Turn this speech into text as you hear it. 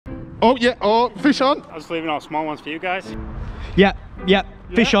Oh yeah, oh, fish on. I was leaving all small ones for you guys. Yeah,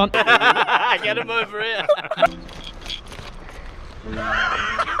 fish on. Get him over here.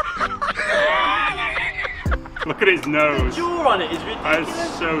 Look at his nose. The jaw on it is ridiculous. That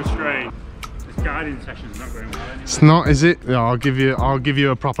is so strange. This guiding session's not going well anyway. It's not, is it? Yeah, I'll give you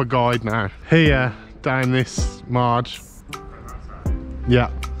a proper guide now. Here, down this marge.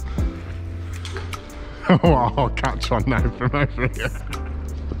 Yeah. Oh, I'll catch one now from over here.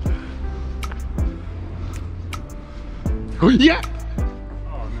 Oh, yeah!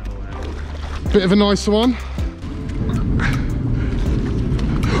 Oh, no way. Bit of a nicer one.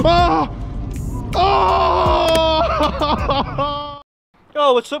 Oh! Oh!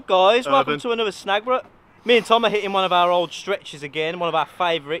 Oh, what's up guys? Urban. Welcome to another Snagged. Me and Tom are hitting one of our old stretches again, one of our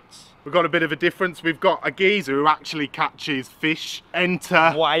favourites. We've got a bit of a difference. We've got a geezer who actually catches fish.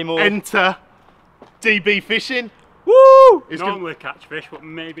 Way more. Enter DB fishing. Woo! Normally catch fish, but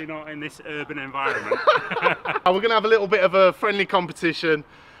maybe not in this urban environment. We're going to have a little bit of a friendly competition.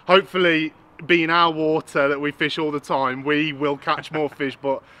 Hopefully, being our water that we fish all the time, we will catch more fish,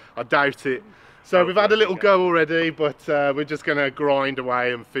 but I doubt it. So we've had a little go already, but we're just going to grind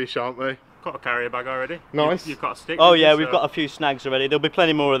away and fish, aren't we? Got a carrier bag already. Nice. You've got a stick. Oh yeah, so we've got a few snags already. There'll be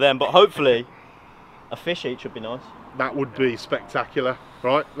plenty more of them, but hopefully a fish each would be nice. That would be spectacular.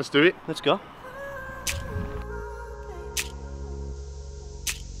 Right, let's do it. Let's go.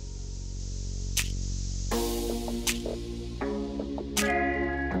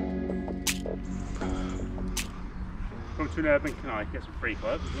 Come to an urban canal, get some free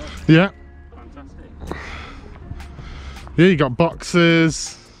clothes as well. Yeah. Fantastic. Yeah, you got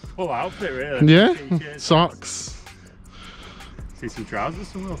boxes. Full outfit really. Yeah, T-shirts. socks. See some trousers,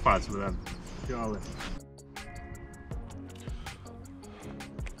 some we'll find some of them. Surely.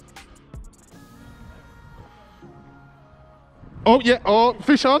 Oh yeah, oh,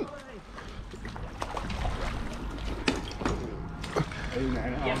 fish on.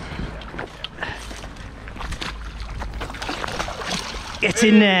 Get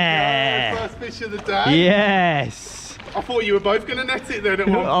in there. First fish of the day. Yes. I thought you were both going to net it then at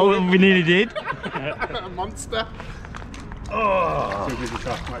one Oh, point. we nearly did. A monster. Oh. Too busy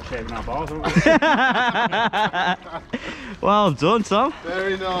talking about shaving our balls, aren't we? Well done, Tom.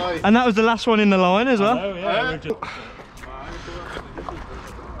 Very nice. And that was the last one in the line as well. Oh yeah, we're just...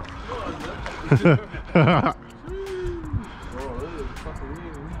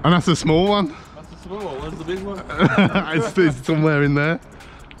 And that's a small one. That's the small one, where's the big one? It's somewhere in there.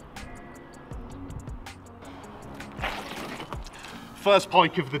 First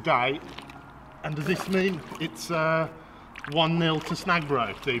pike of the day. And does this mean it's 1-0 to Snagged,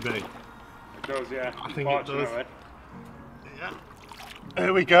 DB? It does, yeah. I think it does. Fortunately. Yeah.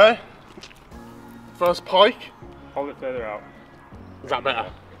 There we go. First pike. Hold it further out. Is that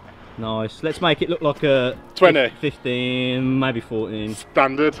better? Nice. Let's make it look like a 20. 15, maybe 14.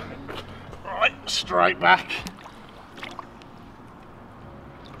 Standard. Right, straight back.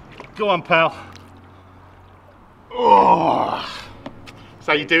 Go on, pal. Oh.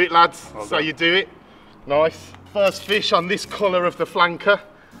 So you do it, lads. Well so done. you do it. Nice. First fish on this colour of the flanker.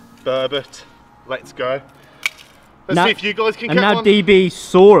 Burbot. Let's go. Let's Now- see if you guys can And get now one. DB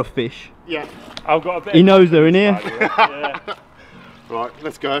saw a fish. Yeah. I've got a bit. He knows they're in here. Yeah. Right,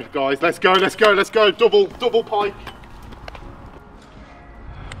 let's go, guys. Let's go, let's go, let's go. Double pike.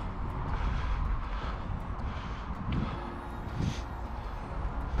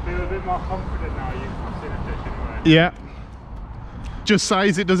 Feel a bit more confident now. You've seen a fish anyway. Yeah. Just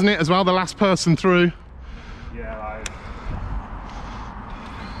says it, doesn't it, as well? The last person through. Yeah, like.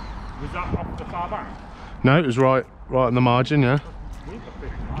 Was that off the far bank? No, it was right on the margin, yeah. We've got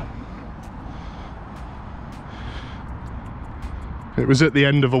fish right. It was at the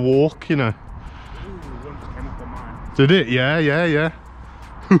end of a walk, you know. Ooh, one just came up on mine. Did it? Yeah. Yeah.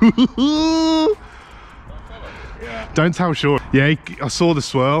 Don't tell Sean. Yeah, I saw the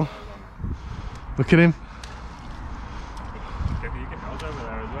swirl. Look at him. You get those over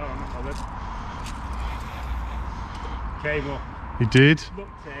there as well, I'm not bothered. Came up, He did.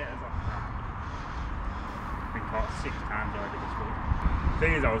 looked at it as I've been caught 6 times already this week. The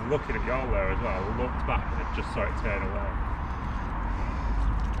thing is, I was looking at y'all there as well. I looked back and I just saw it turn away.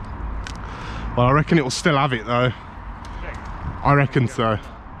 Well, I reckon it will still have it though. I reckon so.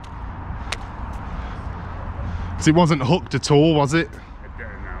 'Cause it wasn't hooked at all, was it? I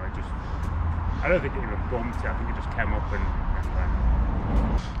don't know, it just... I don't think it even bumped it, I think it just came up and...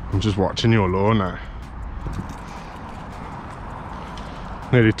 I'm just watching your lure now.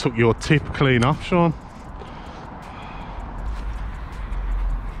 Nearly took your tip clean off, Sean.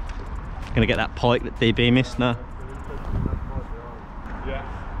 Gonna get that pike that DB missed now. Yeah.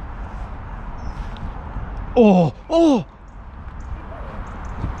 Oh, oh!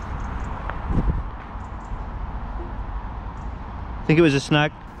 I think it was a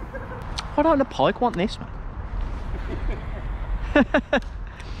snag. Why don't the pike want this, man? I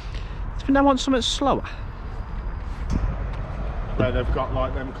think they want something slower. Where they've got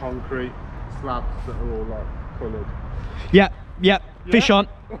like them concrete slabs that are all like coloured. Yep, yep. Fish on.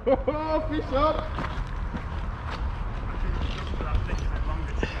 Fish on!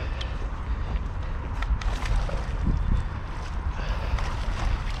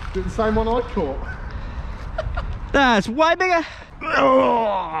 Is it the same one I caught? That's way bigger.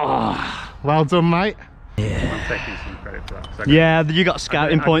 Well done, mate. I'm taking some credit for that. Yeah, you got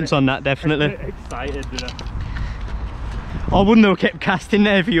scouting points on that, definitely. Excited, didn't I wouldn't have kept casting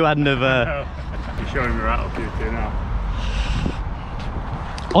there if you hadn't have. You're showing me rattle too now.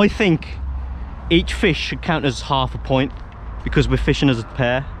 I think each fish should count as half a point because we're fishing as a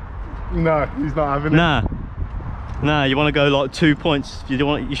pair. No, he's not having it. Nah, nah. You want to go like 2 points? You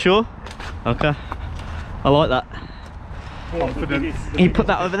want? You sure? Okay. I like that. Confident. Can you put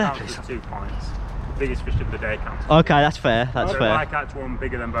that over there, please? 2 points. The biggest fish of the day counts. Okay, that's fair. That's So fair. if I catch one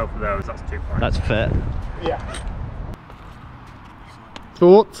bigger than both of those, that's 2 points. That's fair. Yeah.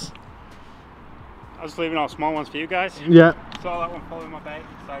 Thoughts? I was leaving all small ones for you guys. Yeah. Saw that one following my bait,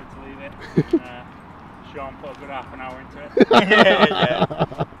 decided to leave it. Sean put a good half an hour into it. Yeah.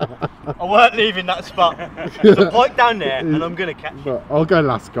 I weren't leaving that spot. There's a pike down there and I'm going to catch it. But I'll go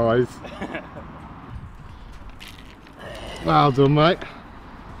last, guys. Well done, mate.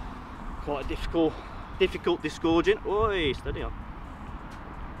 Quite a difficult disgorging. Oi, steady on.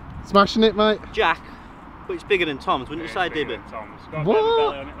 Smashing it, mate. Jack, but it's bigger than Tom's, wouldn't you say, Dibby? Tom's. Got a What? bit of a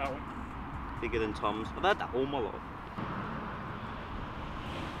belly on it, that one. Bigger than Tom's. I've had that all my life.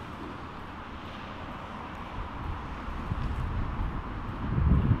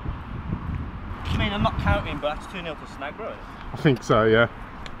 I mean, I'm not counting, but that's 2-0 to Snag, right? I think so, yeah.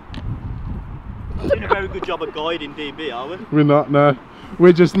 We're doing a very good job of guiding DB, are we? We're not, no.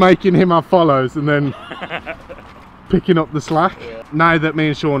 We're just making him have follows and then picking up the slack. Yeah. Now that me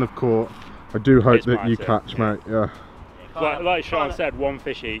and Sean have caught, I do hope It's that my you turn, catch, yeah. mate. Yeah. Like Sean said, one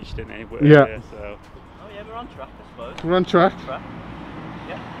fish each, didn't he? Yeah. So. Oh yeah, we're on track, I suppose. We're on track.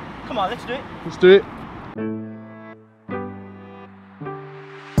 Yeah. Come on, let's do it. Let's do it.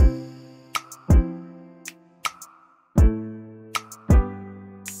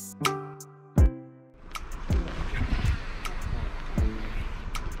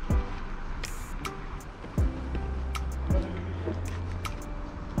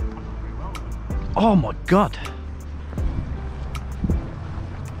 Oh my god.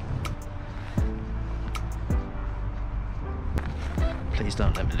 Please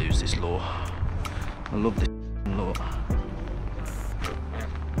don't let me lose this lure. I love this lure.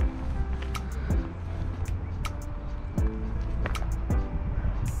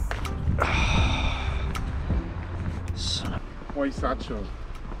 Son of... What you sad, Sean?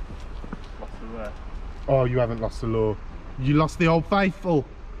 What's the word? Oh, you haven't lost the lure. You lost the Old Faithful.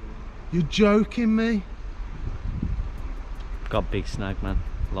 You're joking me? Got big snag, man.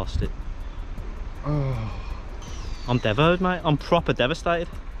 Lost it. Oh. I'm devoed, mate. I'm proper devastated.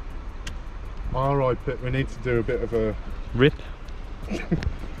 Alright, Pip, we need to do a bit of a... Rip. Wait,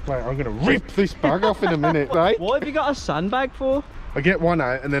 I'm going to rip this bag off in a minute, right? What have you got a sandbag for? I get one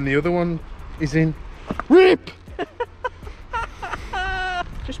out and then the other one is in. Rip!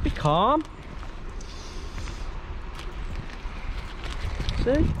 Just be calm.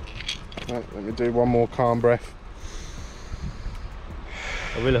 See? Right, let me do one more calm breath.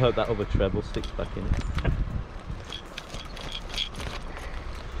 I really hope that other treble sticks back in.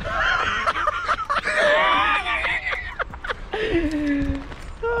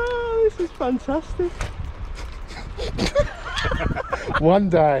 Oh, this is fantastic. One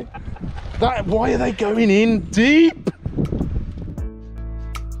day. Why are they going in deep?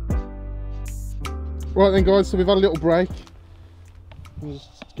 Right then, guys, so we've had a little break.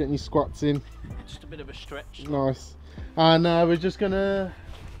 Just getting your squats in. Just a bit of a stretch. Nice. And we're just gonna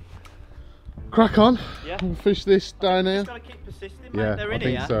crack on. Yeah. We'll fish this down here. Just gotta keep persisting, mate. Yeah, They're I in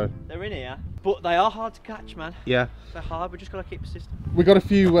think here. so. They're in here. But they are hard to catch, man. Yeah. They're hard. We just gotta keep persisting. We got a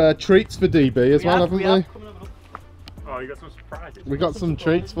few treats for DB as well, haven't we? Come and have a look. Oh, you got some surprises. We got some surprises.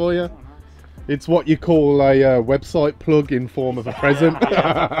 treats for you. It's what you call a website plug in form of a present.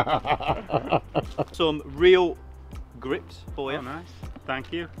 Some real grips for you. Oh, nice.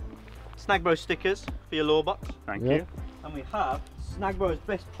 Thank you. Snagbro stickers for your lure box. Thank Yep. you. And we have Snagbro's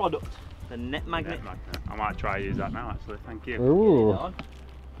best product, the net magnet. Net magnet. I might try to use that now, actually. Thank you. Ooh.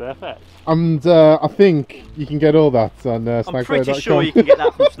 Perfect. And I think you can get all that on snagbro.com. I'm pretty sure you can get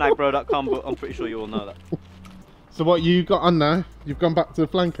that from snagbro.com, but I'm pretty sure you all know that. So what you got on now? You've gone back to the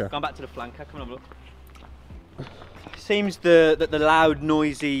flanker? Gone back to the flanker, come on, have a look. Seems that the loud,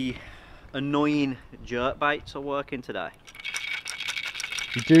 noisy, annoying jerk baits are working today.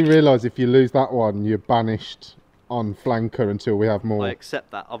 You do realise if you lose that one, you're banished on flanker until we have more. I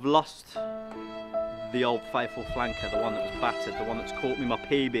accept that. I've lost the old faithful flanker, the one that was battered, the one that's caught me my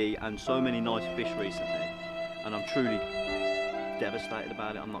PB and so many nice fish recently. And I'm truly devastated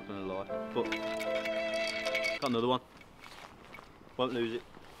about it, I'm not going to lie. But got another one. Won't lose it.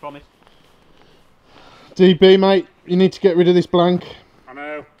 Promise. DB, mate, you need to get rid of this blank. I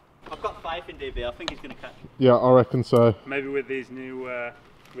know. I've got faith in DB, I think he's going to catch it. Yeah, I reckon so. Maybe with these new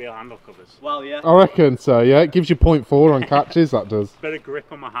real handle covers. Well, yeah. I reckon so, yeah. It gives you 0.4 on catches, that does. Better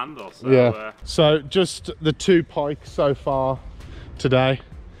grip on my handle. So, yeah. So just the 2 pike so far today.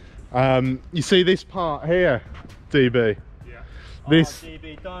 You see this part here, DB? Yeah. This,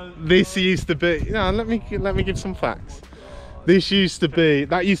 DB, don't. this used to be. No, let me give some facts. This used to be.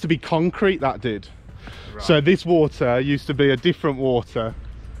 That used to be concrete. That did. Right. So this water used to be a different water.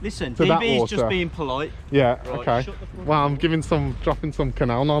 Listen, to that DB is just water. being polite. Yeah, Right, okay. shut the front Well, I'm dropping some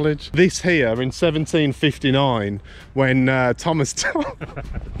canal knowledge. This here in 1759, when Thomas Telford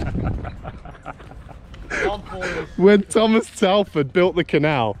built the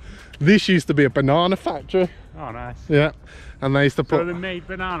canal, this used to be a banana factory. Oh, nice. Yeah, and they used to put. So they made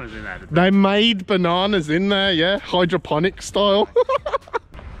bananas in there. They made bananas in there, yeah, hydroponic style.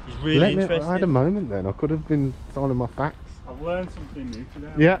 He's really interested. I had a moment then. I could have been telling my facts. I've learned something new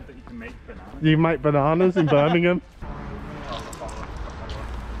today. Yeah. That you can make bananas. You make bananas in Birmingham.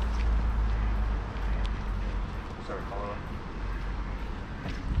 Sorry, follow.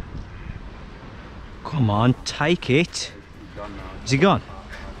 Come on, take it. Is he gone?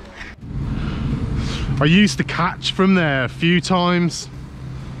 I used to catch from there a few times.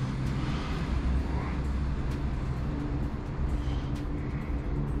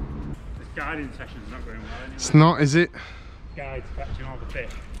 This guiding session's not going well anyway. It's not, is it? Guide's catching all the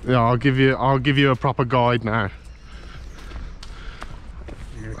fish. Yeah, I'll give you a proper guide now.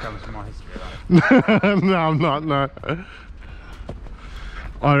 You're going to tell us some more history about it. No, I'm not, no.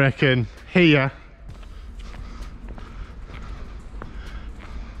 I reckon here.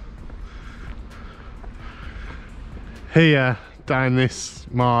 Here, down this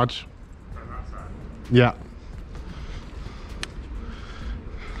marge. On that side. Yeah.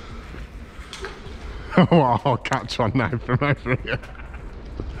 Oh, I'll catch one now from over here.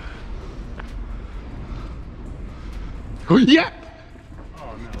 Oh, yeah!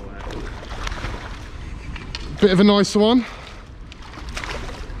 Oh, no way. Bit of a nice one.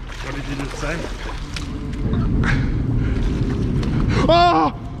 What did you just say?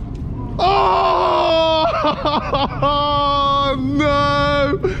 Oh! Oh!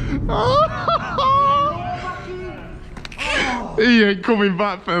 No! He ain't coming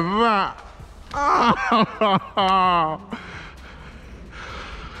back for that. We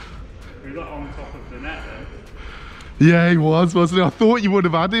got on top of the net then. Yeah, he was, wasn't he? I thought you would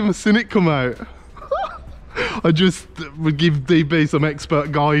have had him. I've seen it come out. I just would give DB some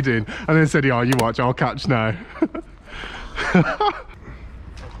expert guiding and then said, "Oh, you watch, I'll catch now."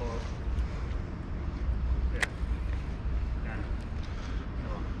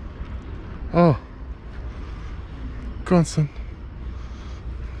 Oh, go on, son.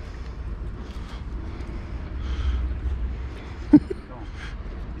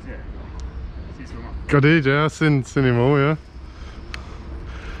 I did, yeah, I've seen him all, yeah.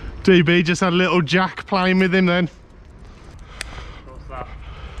 DB just had a little Jack playing with him then. What's that?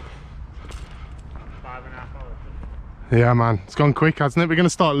 5.5 hours. Yeah, man, it's gone quick, hasn't it? We're going to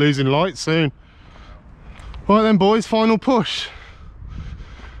start losing light soon. Right then, boys, final push.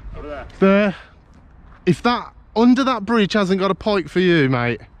 Over there. There. If that, under that bridge hasn't got a pike for you,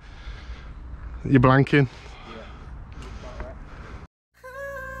 mate, you're blanking.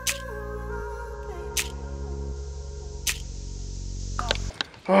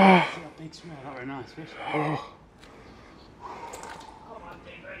 Oh. Big smell, not very nice fish.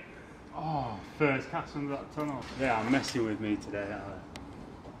 Oh, first cast under that tunnel. They are messing with me today, aren't they?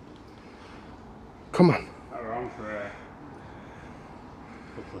 Come on. They're on for a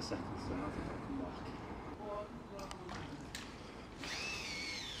couple of seconds, so I think I'll come back.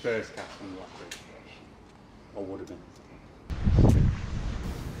 First cast under that bridge. Or would have been.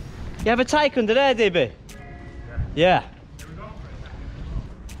 You have a take under there, DB? Yeah.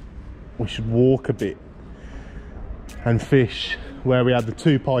 We should walk a bit and fish where we had the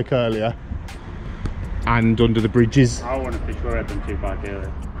 2 pike earlier. and under the bridges. I want to fish where we had them 2-pike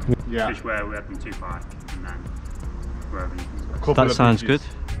earlier. Yeah. Fish where we had them 2-pike and then wherever you can go. That sounds good.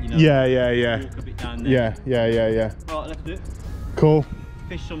 You know, Yeah. walk a bit down there. Yeah. Right, let's do it. Cool.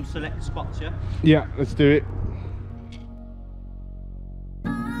 Fish some select spots, yeah? Yeah, let's do it.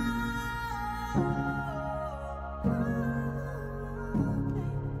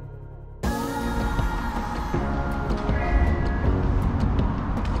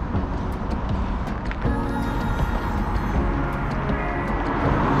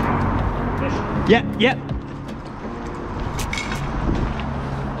 Yep.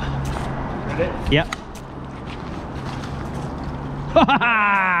 Ready? Yep.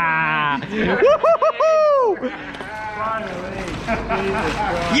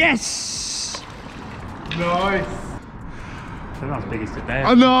 Yes! Nice. They're not as big as today.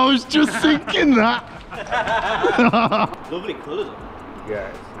 I know, I was just thinking that. Lovely colours on it. Yeah,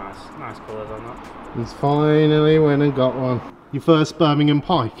 it's nice colours on that. It's finally went and got one. Your first Birmingham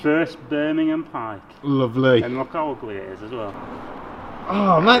pike. First Birmingham pike. Lovely. And look how ugly it is as well.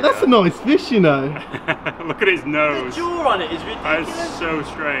 Oh mate, that's a nice fish, you know. Look at his The nose. jaw on it is ridiculous. That is so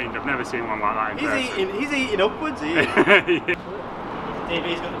strange. I've never seen one like that in person. He's eating upwards, he is. Yeah.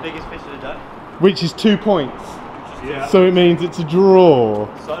 DB's got the biggest fish of the day. Which is 2 points. Yeah. So it means it's a draw.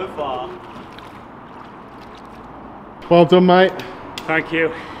 So far. Well done, mate. Thank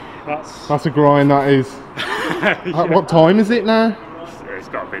you. That's a grind, that is. Yeah. What time is it now? It's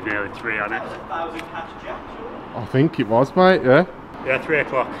got to be nearly 3 on it. 1,000 catch jacks. I think it was, mate, yeah. Yeah, 3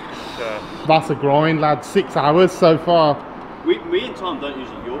 o'clock. So. That's a grind, lad. 6 hours so far. We and Tom don't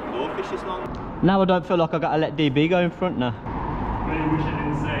usually lure fish this long. Now I don't feel like I got to let DB go in front now. Maybe we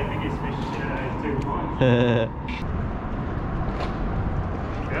shouldn't say biggest fish is 2 points. Yeah.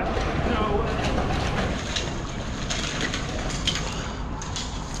 No.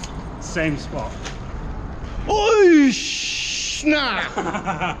 Same spot. Oh, snap!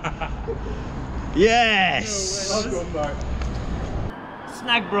 Yes! Well done, mate.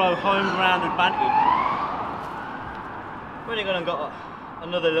 Snag bro, home ground advantage. We're only gonna got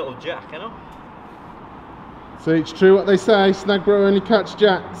another little jack, you know? So it's true what they say, Snag Bro only catch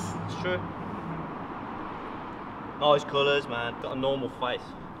jacks. It's true. Nice colours, man. Got a normal face.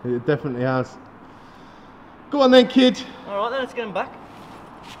 It definitely has. Go on then, kid. Alright then, let's get him back.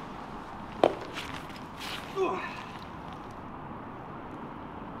 Oh,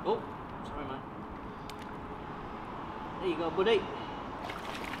 sorry man. There you go, buddy.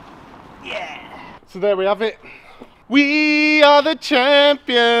 Yeah! So there we have it. We are the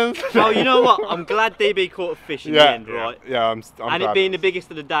champions. Well, you know what? I'm glad DB caught a fish in the end, right? Yeah, I'm And glad. it being the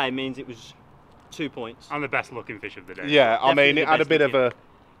biggest of the day means it was 2 points. And the best looking fish of the day. Yeah, I mean, Definitely it had a the bit of a...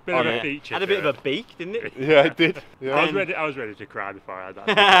 Bit of on a it. feature. Had a bit of a beak, didn't it? Yeah, it did. Yeah. I was ready to cry before I had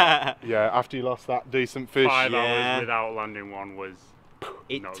that. Yeah, after you lost that decent fish. 5 Yeah. hours without landing one was.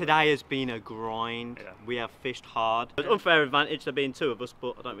 not Today has been a grind. Yeah. We have fished hard. It's unfair advantage there being 2 of us,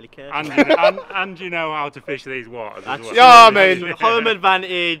 but I don't really care. And you know how to fish these waters as well. Yeah, I mean... Home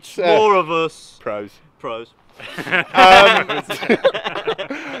advantage, more of us. Pros. Pros.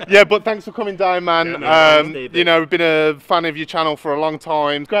 Yeah, but thanks for coming down, man. Yeah, no worries, Steve. You know, we've been a fan of your channel for a long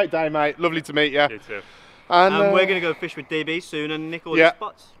time. Great day, mate. Lovely to meet you. You too. And We're going to go fish with DB soon and nick all yeah. the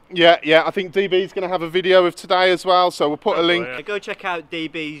spots. Yeah, I think DB's going to have a video of today as well, so we'll put a link. Yeah. Go check out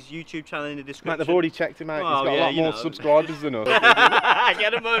DB's YouTube channel in the description. Mate, they've already checked him out. Well, He's got yeah, a lot you more know. subscribers than us.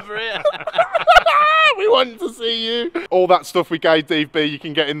 Get him over here. We want to see you. All that stuff we gave DB, you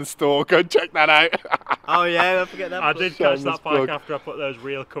can get in the store. Go check that out. Oh yeah, don't forget that. I did catch Shameless that pike plug. after I put those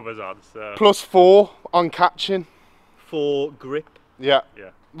real covers on. So. +4 on catching. For grip. Yeah.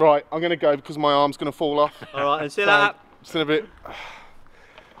 Yeah. Right, I'm going to go because my arm's going to fall off. Alright, and see you So, later. it's in a bit.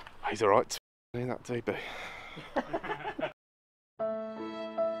 He's alright. That DB.